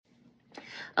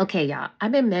Okay, y'all,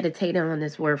 I've been meditating on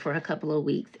this word for a couple of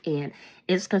weeks, and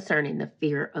it's concerning the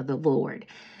fear of the Lord.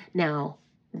 Now,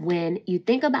 when you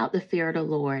think about the fear of the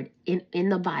Lord in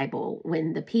the Bible,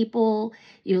 when the people,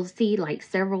 you'll see like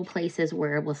several places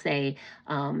where it will say,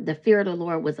 the fear of the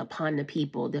Lord was upon the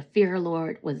people. The fear of the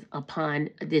Lord was upon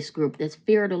this group. This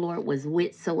fear of the Lord was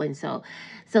with so and so.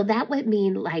 So that would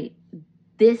mean like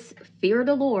this fear of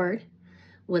the Lord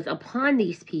was upon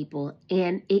these people,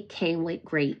 and it came with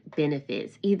great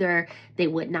benefits. Either they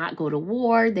would not go to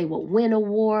war, they would win a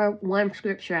war. One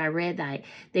scripture I read that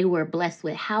they were blessed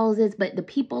with houses, but the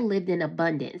people lived in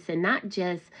abundance, and not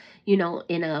just, in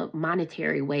a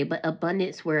monetary way, but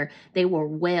abundance where they were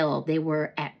well, they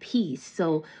were at peace.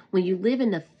 So when you live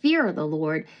in the fear of the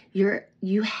Lord,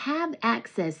 you have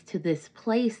access to this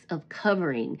place of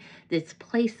covering, this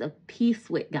place of peace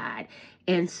with God.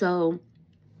 And so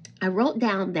I wrote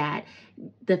down that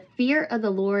the fear of the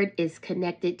Lord is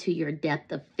connected to your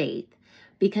depth of faith.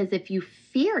 Because if you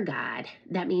fear God,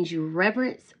 that means you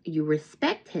reverence, you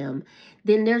respect him,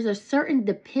 then there's a certain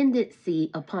dependency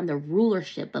upon the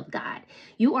rulership of God.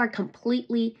 You are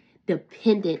completely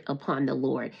dependent upon the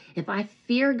Lord. If I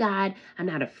fear God, I'm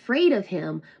not afraid of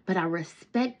him, but I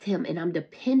respect him and I'm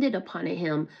dependent upon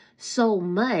him so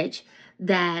much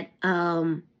that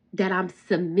that I'm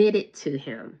submitted to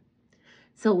him.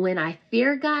 So when I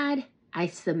fear God, I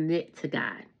submit to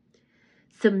God.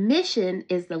 Submission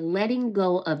is the letting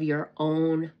go of your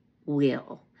own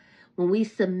will. When we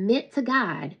submit to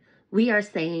God, we are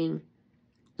saying,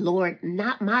 Lord,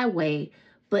 not my way,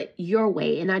 but your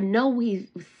way. And I know we've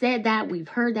said that, we've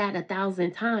heard that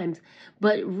 1,000 times,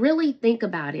 but really think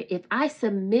about it. If I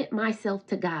submit myself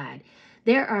to God,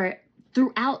 there are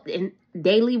throughout in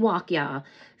daily walk, y'all.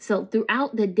 So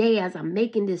throughout the day, as I'm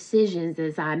making decisions,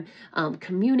 as I'm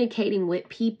communicating with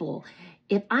people,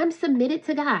 if I'm submitted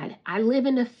to God, I live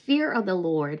in the fear of the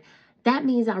Lord. That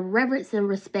means I reverence and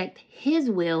respect his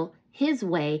will, his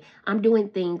way. I'm doing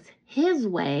things his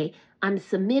way. I'm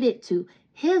submitted to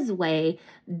his way.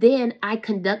 Then I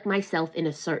conduct myself in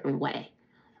a certain way.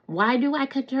 Why do I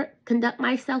conduct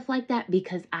myself like that?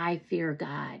 Because I fear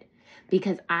God.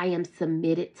 Because I am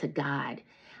submitted to God.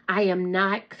 I am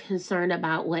not concerned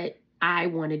about what I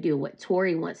want to do, what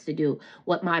Tori wants to do,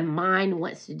 what my mind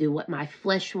wants to do, what my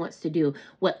flesh wants to do,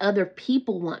 what other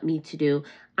people want me to do.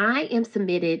 I am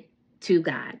submitted to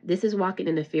God. This is walking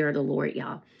in the fear of the Lord,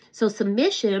 y'all. So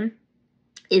submission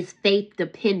is faith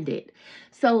dependent.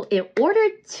 So in order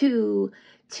to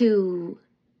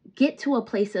get to a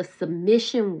place of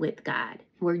submission with God,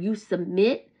 where you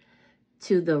submit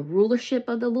to the rulership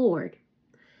of the Lord,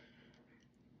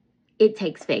 it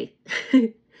takes faith.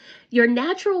 Your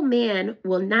natural man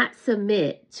will not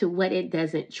submit to what it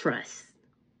doesn't trust.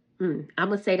 I'm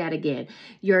going to say that again.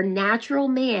 Your natural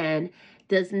man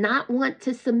does not want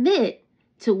to submit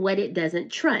to what it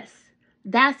doesn't trust.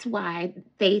 That's why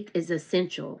faith is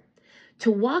essential. To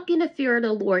walk in the fear of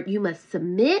the Lord, you must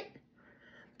submit,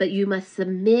 but you must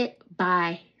submit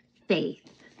by faith.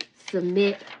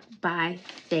 Submit by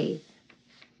faith.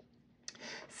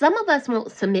 Some of us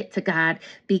won't submit to God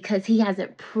because he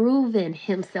hasn't proven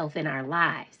himself in our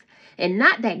lives. And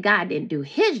not that God didn't do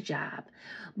his job,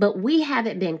 but we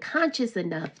haven't been conscious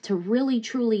enough to really,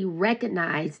 truly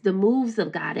recognize the moves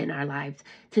of God in our lives,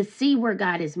 to see where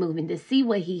God is moving, to see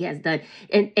what he has done,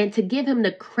 and to give him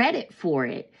the credit for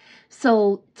it.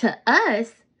 So to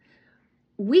us,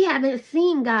 we haven't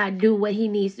seen God do what he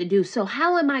needs to do. So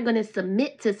how am I going to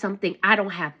submit to something I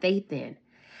don't have faith in?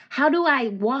 How do I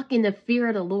walk in the fear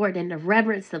of the Lord and the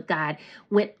reverence of God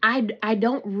when I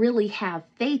don't really have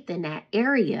faith in that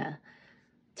area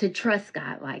to trust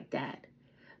God like that?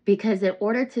 Because in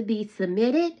order to be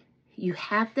submitted, you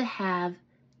have to have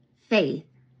faith.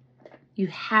 You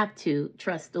have to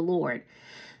trust the Lord.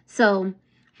 So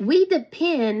we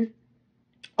depend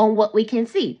on what we can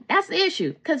see. That's the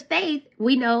issue. Because faith,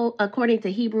 we know, according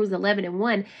to Hebrews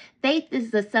 11:1, faith is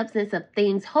the substance of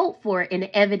things hoped for and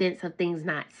the evidence of things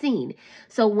not seen.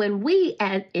 So when we,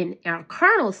 as in our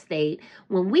carnal state,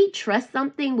 when we trust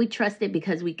something, we trust it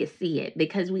because we can see it,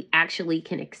 because we actually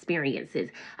can experience it.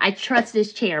 I trust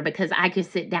this chair because I can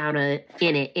sit down in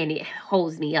it and it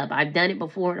holds me up. I've done it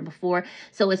before,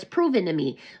 so it's proven to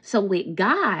me. So with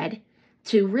God,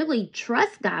 to really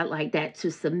trust God like that, to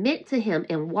submit to him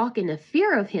and walk in the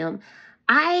fear of him,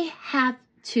 I have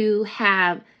to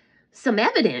have some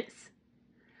evidence.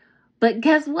 But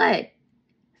guess what?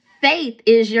 Faith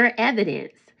is your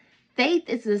evidence. Faith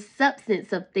is the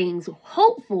substance of things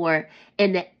hoped for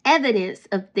and the evidence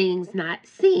of things not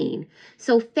seen.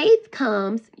 So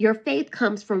your faith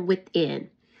comes from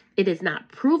within. It is not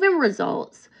proven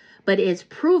results, but is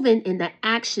proven in the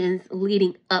actions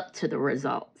leading up to the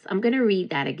results. I'm going to read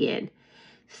that again.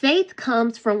 Faith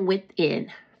comes from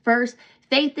within. First,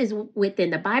 faith is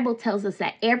within. The Bible tells us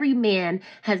that every man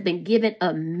has been given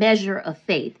a measure of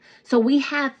faith. So we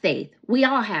have faith. We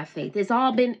all have faith.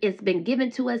 It's been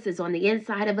given to us. It's on the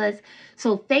inside of us.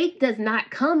 So faith does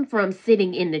not come from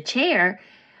sitting in the chair.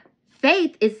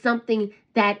 Faith is something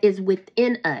that is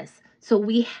within us. So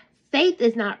faith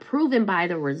is not proven by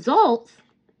the results.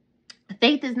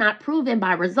 Faith is not proven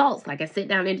by results. Like I sit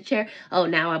down in the chair. Oh,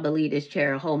 now I believe this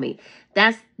chair will hold me.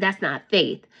 That's not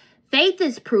faith. Faith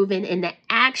is proven in the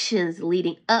actions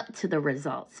leading up to the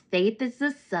results. Faith is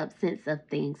the substance of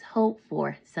things hoped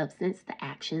for. Substance, the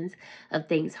actions of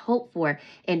things hoped for.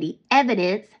 And the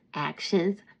evidence,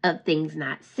 actions of things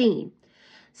not seen.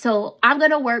 So I'm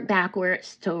going to work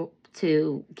backwards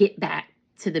to get back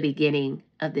to the beginning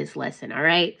of this lesson. All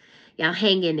right. Y'all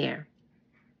hang in there.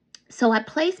 So I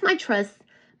place my trust,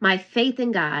 my faith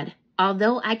in God,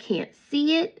 although I can't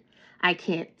see it, I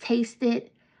can't taste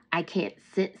it, I can't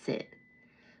sense it.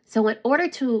 So in order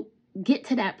to get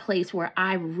to that place where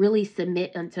I really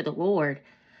submit unto the Lord,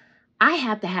 I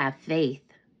have to have faith.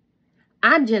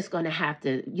 I'm just going to have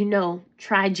to,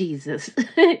 try Jesus.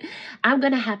 I'm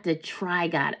going to have to try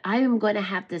God. I am going to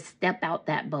have to step out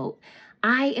that boat.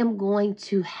 I am going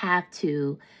to have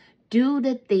to do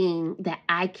the thing that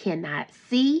I cannot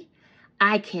see.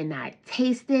 I cannot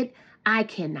taste it. I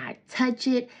cannot touch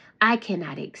it. I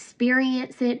cannot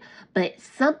experience it. But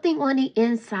something on the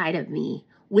inside of me,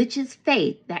 which is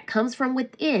faith that comes from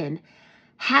within,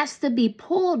 has to be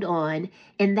pulled on.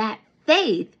 And that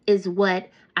faith is what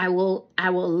I will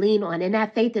lean on. And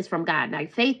that faith is from God.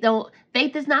 Like faith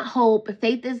is not hope.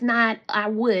 Faith is not I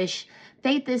wish.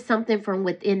 Faith is something from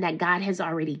within that God has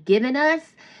already given us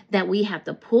that we have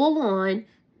to pull on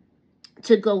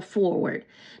to go forward.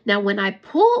 Now, when I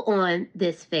pull on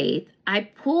this faith, I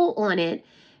pull on it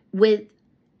with,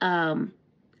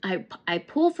 I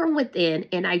pull from within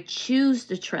and I choose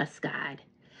to trust God.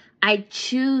 I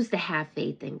choose to have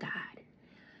faith in God.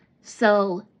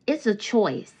 So it's a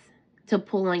choice to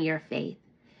pull on your faith.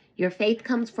 Your faith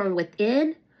comes from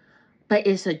within, but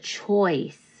it's a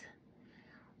choice,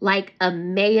 like a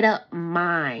made up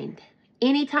mind.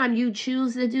 Anytime you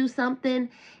choose to do something,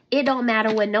 it don't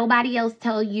matter what nobody else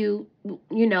tell you,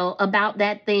 about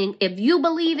that thing. If you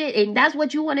believe it and that's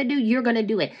what you want to do, you're going to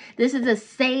do it. This is the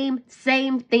same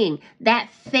thing. That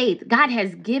faith, God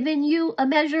has given you a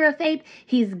measure of faith.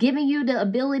 He's given you the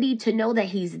ability to know that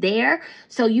he's there.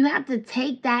 So you have to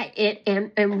take that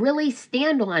and really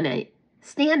stand on it.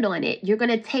 Stand on it. You're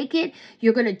going to take it.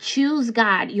 You're going to choose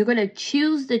God. You're going to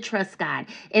choose to trust God.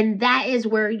 And that is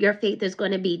where your faith is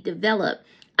going to be developed.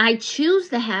 I choose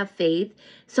to have faith,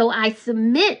 so I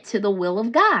submit to the will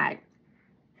of God.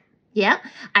 Yeah,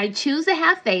 I choose to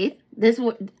have faith. This is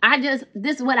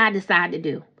what I decide to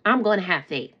do. I'm going to have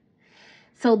faith.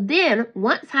 So then,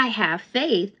 once I have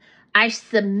faith, I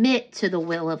submit to the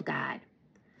will of God.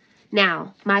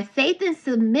 Now, my faith and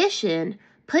submission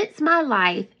puts my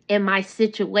life and my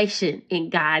situation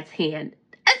in God's hand.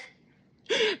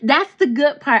 That's the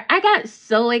good part. I got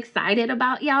so excited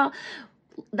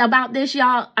about this,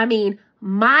 y'all. I mean,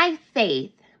 my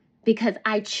faith, because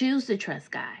I choose to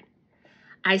trust God.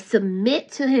 I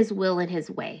submit to his will and his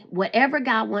way. Whatever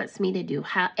God wants me to do,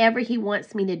 however he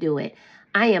wants me to do it,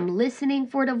 I am listening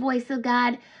for the voice of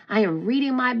God. I am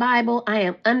reading my Bible. I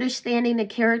am understanding the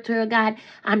character of God.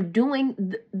 I'm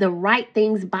doing the right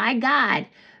things by God,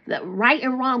 the right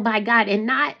and wrong by God, and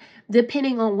not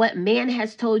depending on what man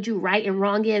has told you right and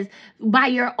wrong is, by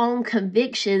your own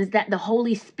convictions that the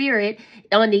Holy Spirit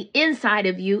on the inside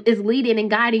of you is leading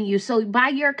and guiding you. So by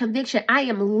your conviction, I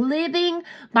am living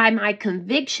by my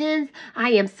convictions.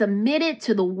 I am submitted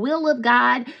to the will of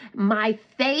God. My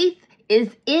faith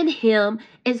is in him.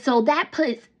 And so that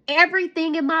puts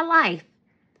everything in my life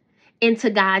into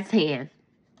God's hand.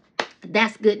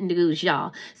 That's good news,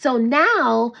 y'all. So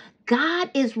now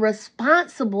God is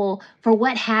responsible for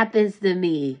what happens to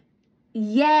me.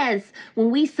 Yes,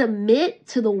 when we submit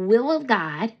to the will of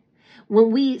God,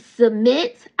 when we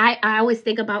submit, I always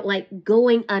think about like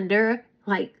going under,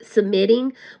 like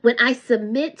submitting. When I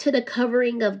submit to the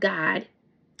covering of God,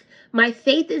 my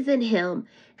faith is in him.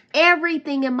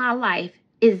 Everything in my life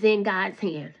is in God's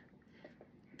hand.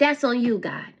 That's on you,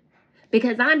 God,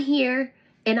 because I'm here.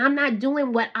 And I'm not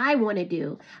doing what I want to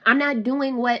do. I'm not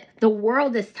doing what the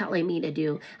world is telling me to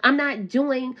do. I'm not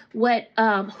doing what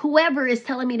whoever is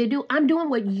telling me to do. I'm doing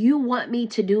what you want me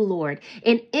to do, Lord.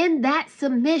 And in that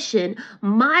submission,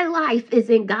 my life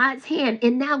is in God's hand.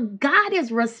 And now God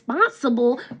is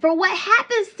responsible for what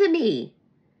happens to me.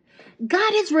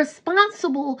 God is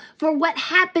responsible for what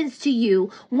happens to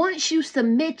you once you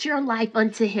submit your life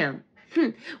unto him.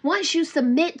 Once you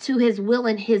submit to his will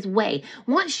and his way,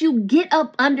 once you get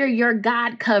up under your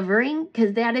God covering,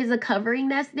 because that is a covering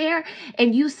that's there,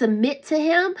 and you submit to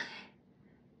him,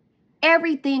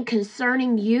 everything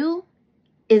concerning you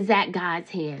is at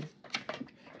God's hand.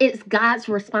 It's God's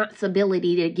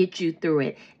responsibility to get you through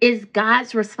it. It's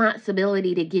God's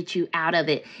responsibility to get you out of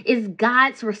it. It's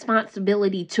God's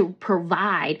responsibility to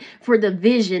provide for the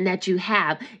vision that you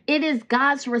have. It is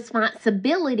God's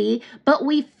responsibility, but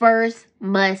we first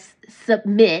must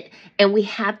submit, and we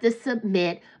have to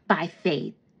submit by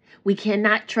faith. We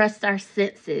cannot trust our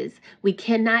senses. We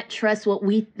cannot trust what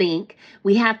we think.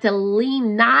 We have to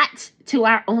lean not to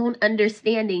our own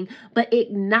understanding, but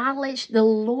acknowledge the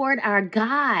Lord our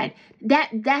God.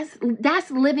 That's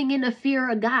living in the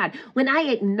fear of God. When I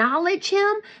acknowledge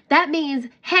him, that means,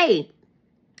 hey,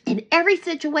 in every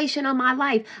situation of my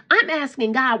life, I'm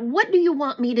asking God, what do you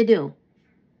want me to do?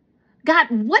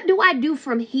 God, what do I do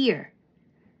from here?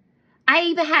 I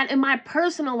even had in my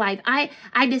personal life, I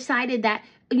decided that,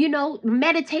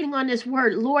 meditating on this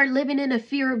word, Lord, living in the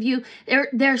fear of you,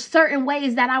 there's certain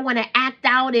ways that I want to act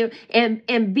out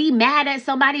and be mad at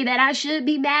somebody that I should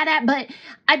be mad at, but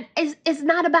it's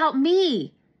not about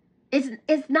me.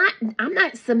 It's not, I'm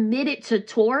not submitted to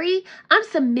Tori. I'm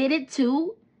submitted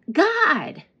to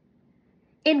God.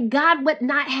 And God would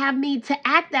not have me to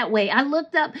act that way. I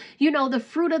looked up, the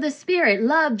fruit of the Spirit,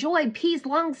 love, joy, peace,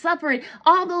 long suffering,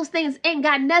 all those things ain't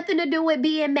got nothing to do with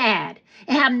being mad.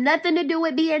 It have nothing to do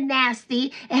with being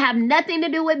nasty. It have nothing to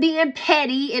do with being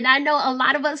petty. And I know a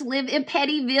lot of us live in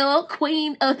Pettyville,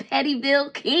 queen of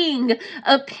Pettyville, king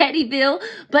of Pettyville,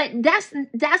 but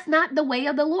that's not the way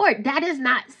of the Lord. That is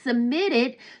not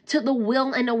submitted to the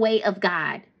will and the way of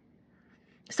God.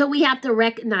 So we have to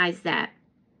recognize that.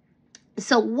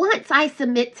 So once I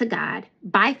submit to God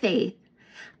by faith,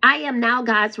 I am now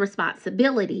God's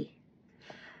responsibility.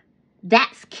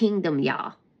 That's kingdom,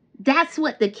 y'all. That's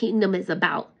what the kingdom is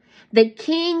about. The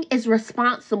king is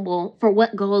responsible for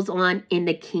what goes on in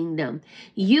the kingdom.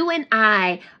 You and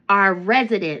I are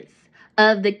residents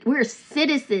we're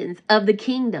citizens of the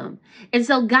kingdom. And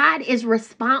so God is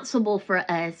responsible for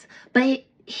us, but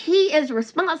he is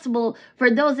responsible for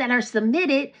those that are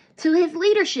submitted to his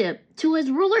leadership, to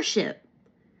his rulership.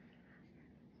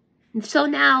 So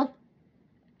now,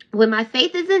 when my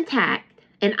faith is intact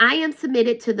and I am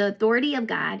submitted to the authority of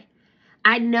God,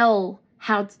 I now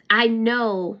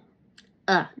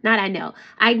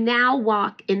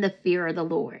walk in the fear of the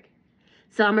Lord.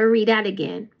 So I'm going to read that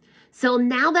again. So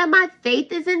now that my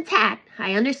faith is intact,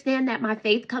 I understand that my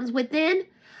faith comes within.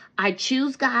 I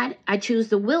choose God. I choose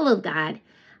the will of God.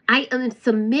 I am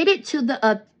submitted to the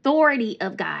authority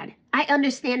of God. I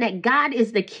understand that God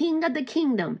is the king of the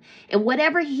kingdom, and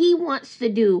whatever he wants to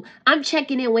do, I'm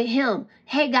checking in with him.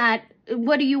 Hey, God,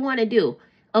 what do you want to do?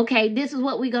 Okay, this is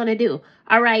what we're going to do.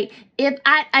 All right.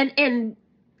 And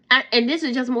this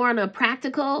is just more on a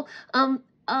practical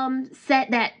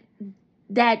set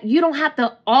that you don't have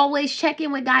to always check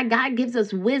in with God. God gives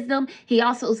us wisdom. He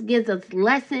also gives us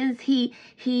lessons.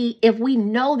 If we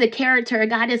know the character of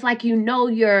God, it's like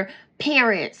your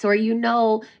parents or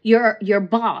your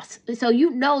boss. So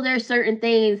there's certain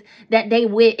things that they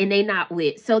with and they not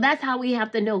with. So that's how we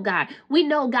have to know God. We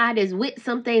know God is with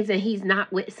some things and he's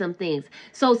not with some things.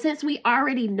 So since we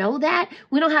already know that,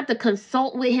 we don't have to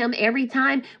consult with him every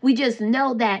time. We just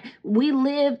know that we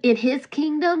live in his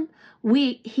kingdom.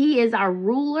 He is our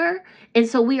ruler, and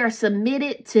so we are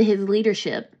submitted to his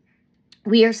leadership.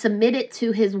 We are submitted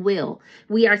to his will.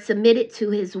 We are submitted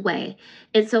to his way.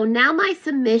 And so now my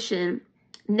submission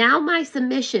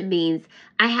means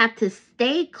I have to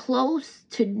stay close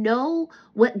to know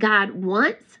what God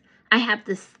wants. I have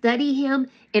to study him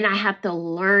and I have to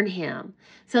learn him.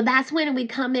 So that's when we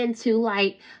come into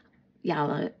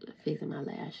y'all are fixing my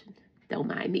lashes. Don't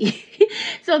mind me.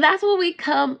 So that's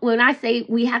when I say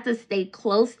we have to stay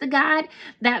close to God,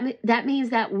 that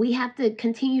means that we have to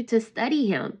continue to study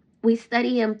him. We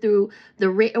study him through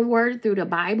the written word, through the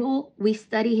Bible. We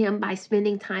study him by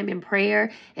spending time in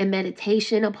prayer and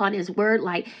meditation upon his word.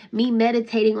 Like me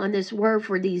meditating on this word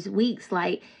for these weeks,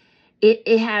 like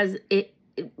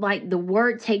like the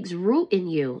word takes root in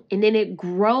you and then it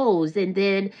grows. And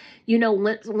then,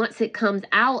 once it comes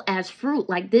out as fruit,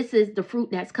 like this is the fruit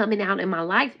that's coming out in my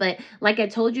life. But like I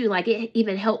told you, like it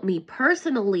even helped me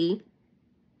personally.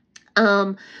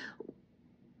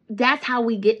 That's how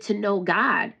we get to know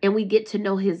God and we get to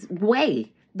know his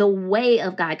way the way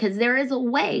of God, because there is a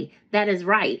way that is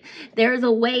right. There is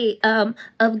a way of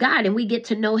God, and we get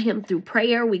to know him through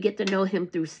prayer. We get to know him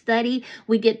through study.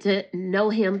 We get to know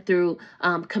him through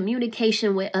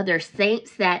communication with other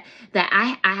saints. That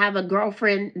I have a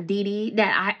girlfriend, Dee Dee,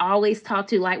 that I always talk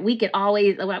to. Like, we could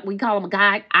always, we call them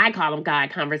God. I call them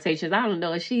God conversations. I don't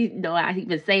know if she know I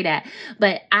even say that,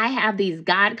 but I have these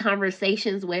God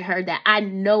conversations with her that I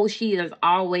know she is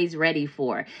always ready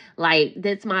for. Like,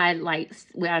 that's my,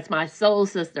 that's my soul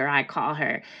sister, I call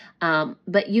her.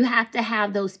 But you have to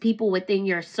have those people within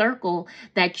your circle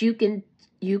that you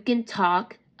can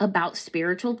talk about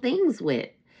spiritual things with,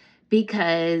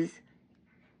 because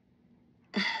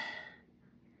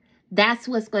that's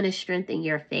what's going to strengthen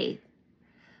your faith.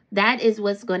 That is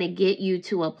what's going to get you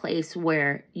to a place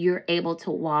where you're able to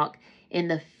walk in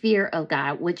the fear of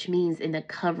God, which means in the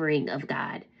covering of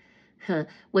God.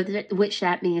 Which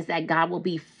that means that God will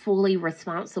be fully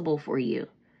responsible for you.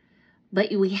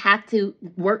 But we have to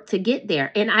work to get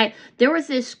there. And there was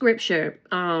this scripture,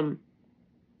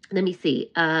 let me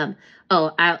see.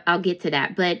 I'll get to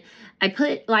that. But I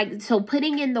put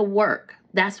putting in the work,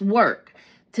 that's work.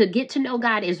 To get to know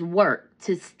God is work.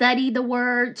 To study the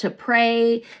word, to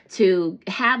pray, to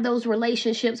have those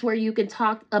relationships where you can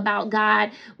talk about God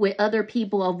with other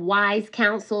people of wise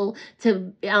counsel,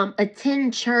 to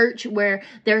attend church where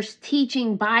there's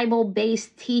teaching,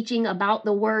 Bible-based teaching about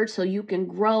the word, so you can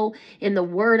grow in the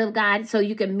word of God, so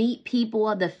you can meet people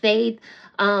of the faith,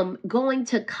 going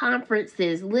to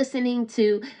conferences, listening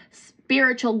to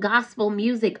spiritual gospel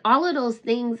music. All of those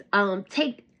things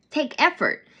take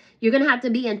effort. You're going to have to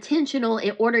be intentional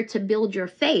in order to build your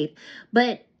faith.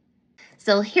 But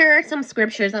so here are some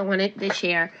scriptures I wanted to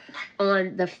share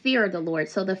on the fear of the Lord.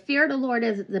 So the fear of the Lord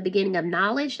is the beginning of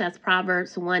knowledge. That's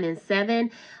Proverbs 1:7.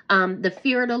 The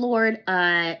fear of the Lord,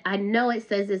 I know it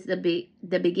says it's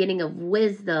the beginning of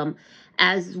wisdom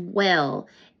as well.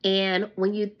 And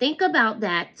when you think about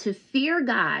that, to fear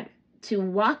God, to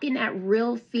walk in that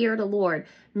real fear of the Lord,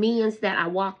 means that I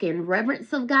walk in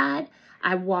reverence of God.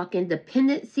 I walk in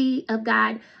dependency of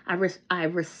God. I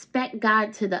respect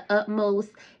God to the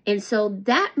utmost. And so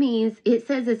that means, it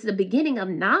says it's the beginning of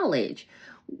knowledge.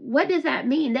 What does that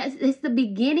mean? It's the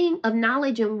beginning of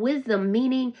knowledge and wisdom,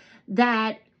 meaning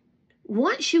that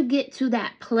once you get to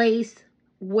that place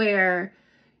where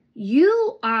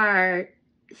you are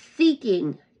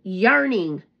seeking,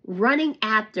 yearning, running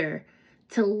after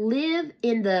to live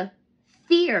in the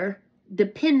fear,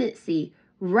 dependency,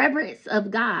 reverence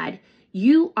of God,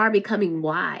 you are becoming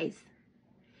wise.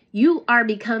 You are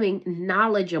becoming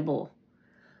knowledgeable,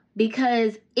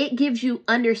 because it gives you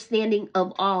understanding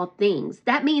of all things.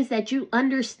 That means that you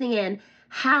understand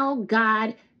how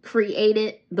God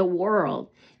created the world.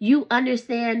 You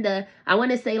understand the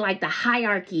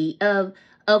hierarchy of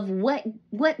what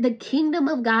the kingdom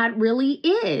of God really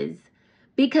is,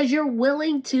 because you're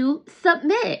willing to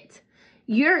submit.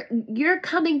 You're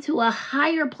coming to a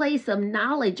higher place of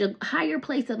knowledge, a higher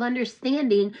place of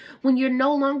understanding, when you're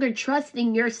no longer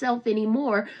trusting yourself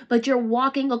anymore, but you're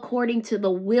walking according to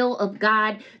the will of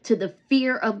God, to the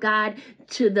fear of God,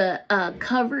 to the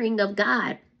covering of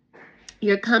God.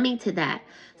 You're coming to that.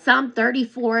 Psalm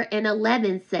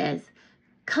 34:11 says,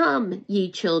 "Come, ye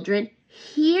children,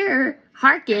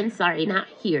 hearken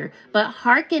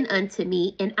unto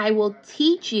me, and I will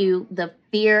teach you the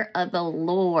fear of the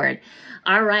Lord."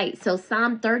 All right, so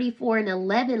Psalm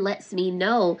 34:11 lets me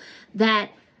know that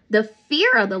the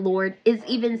fear of the Lord is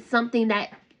even something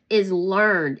that is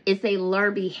learned. It's a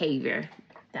learned behavior.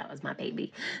 That was my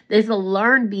baby. There's a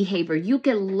learned behavior. You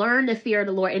can learn the fear of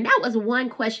the Lord. And that was one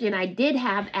question I did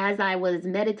have as I was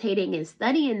meditating and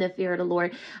studying the fear of the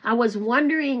Lord. I was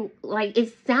wondering,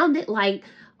 it sounded like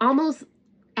almost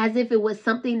as if it was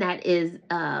something that is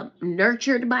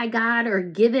nurtured by God or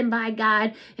given by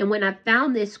God. And when I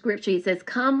found this scripture, it says,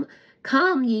 Come,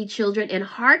 ye children, and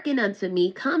hearken unto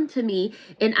me. Come to me,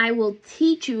 and I will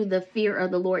teach you the fear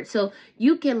of the Lord. So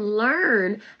you can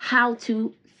learn how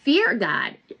to fear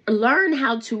God, learn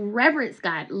how to reverence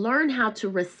God, learn how to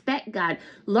respect God,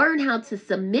 learn how to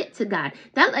submit to God.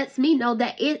 That lets me know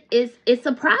that it's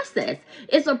a process.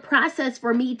 It's a process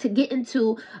for me to get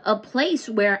into a place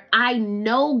where I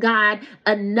know God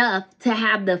enough to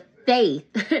have the faith,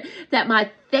 that my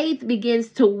faith begins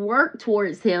to work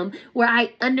towards him, where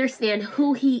I understand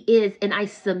who he is and I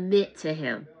submit to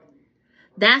him.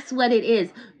 That's what it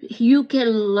is. You can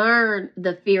learn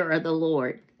the fear of the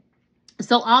Lord.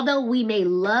 So although we may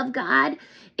love God,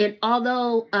 and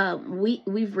although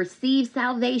we've received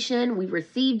salvation, we've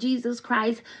received Jesus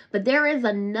Christ, but there is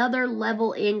another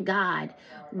level in God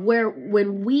where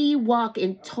when we walk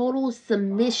in total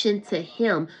submission to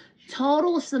him,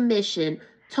 total submission,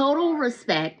 total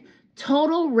respect,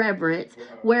 total reverence,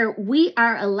 where we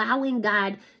are allowing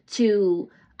God to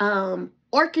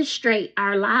orchestrate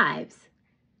our lives.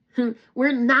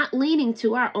 We're not leaning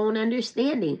to our own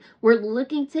understanding. We're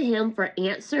looking to him for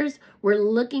answers. We're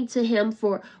looking to him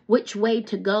for which way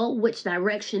to go, which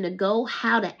direction to go,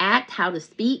 how to act, how to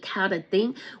speak, how to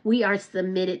think. We are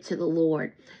submitted to the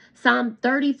Lord. Psalm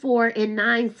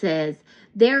 34:9 says,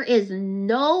 there is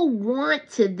no want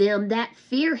to them that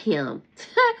fear him.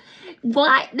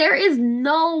 What? There is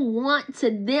no want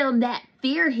to them that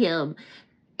fear him.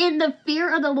 In the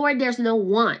fear of the Lord, there's no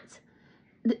want.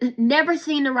 Never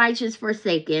seen the righteous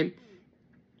forsaken.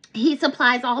 He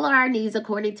supplies all of our needs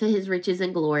according to his riches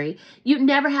and glory. You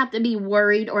never have to be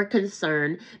worried or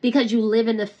concerned because you live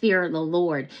in the fear of the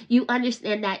Lord. You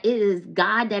understand that it is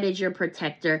God that is your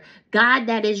protector, God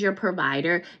that is your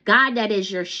provider, God that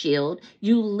is your shield.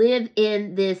 You live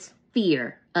in this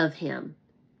fear of him,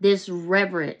 this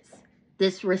reverence,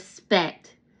 this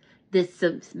respect, this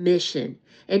submission.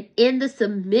 And in the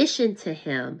submission to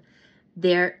him,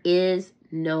 there is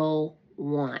no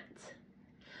want.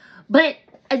 But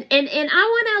and I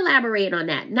want to elaborate on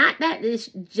that. Not that it's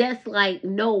just like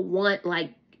no want,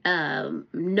 like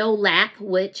no lack,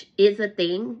 which is a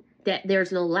thing, that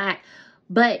there's no lack,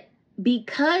 but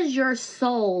because your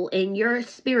soul and your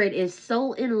spirit is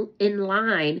so in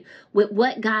line with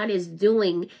what God is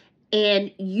doing, and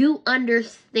you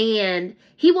understand,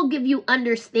 he will give you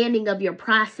understanding of your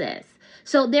process.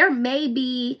 So there may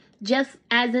be, just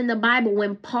as in the Bible,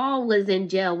 when Paul was in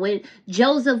jail, when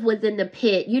Joseph was in the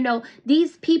pit,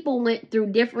 these people went through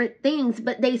different things,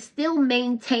 but they still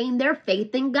maintained their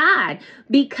faith in God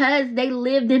because they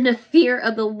lived in the fear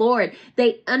of the Lord.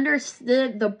 They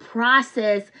understood the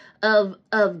process of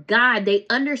God. They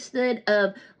understood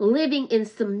of living in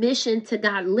submission to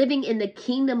God, living in the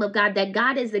kingdom of God, that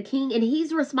God is the king and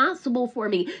he's responsible for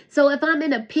me. So if I'm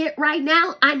in a pit right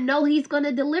now, I know he's going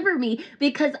to deliver me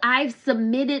because I've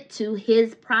submitted to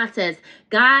his process.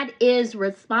 God is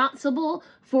responsible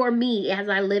for me as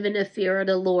I live in the fear of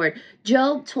the Lord.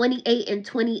 Job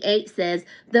 28:28 says,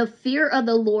 the fear of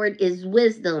the Lord is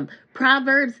wisdom.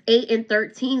 Proverbs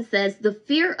 8:13 says, the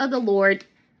fear of the Lord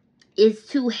is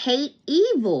to hate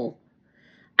evil.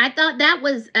 I thought that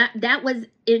was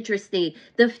interesting.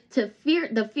 The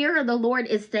fear of the Lord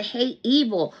is to hate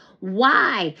evil.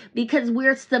 Why? Because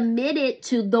we're submitted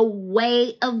to the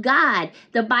way of God.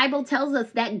 The Bible tells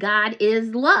us that God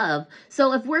is love.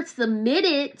 So if we're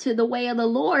submitted to the way of the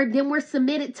Lord, then we're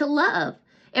submitted to love.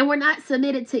 And we're not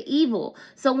submitted to evil.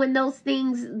 So when those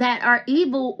things that are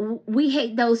evil, we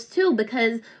hate those too,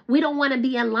 because we don't want to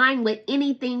be in line with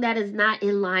anything that is not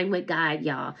in line with God,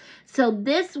 y'all. So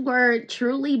this word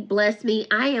truly blessed me.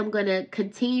 I am going to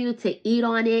continue to eat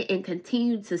on it and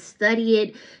continue to study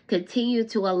it, continue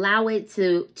to allow it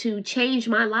to change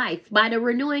my life by the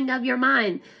renewing of your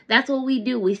mind. That's what we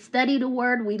do. We study the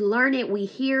word, we learn it, we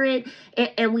hear it,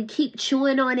 and we keep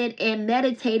chewing on it and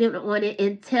meditating on it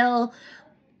until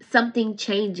something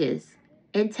changes,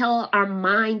 until our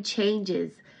mind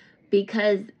changes,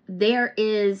 because there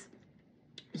is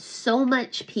so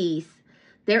much peace,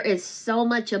 there is so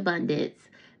much abundance,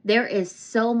 there is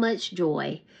so much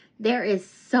joy, there is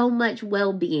so much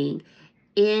well-being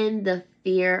in the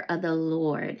fear of the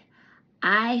Lord.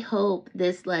 I hope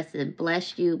this lesson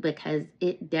blessed you, because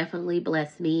it definitely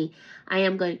blessed me. I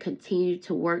am going to continue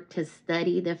to work to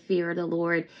study the fear of the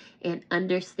Lord and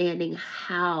understanding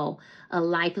how a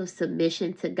life of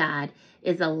submission to God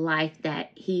is a life that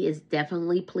he is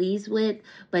definitely pleased with,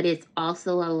 but it's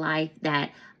also a life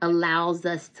that allows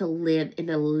us to live in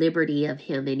the liberty of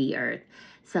him in the earth.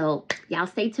 So y'all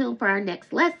stay tuned for our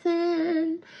next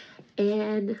lesson.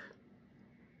 And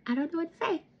I don't know what to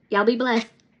say. Y'all be blessed.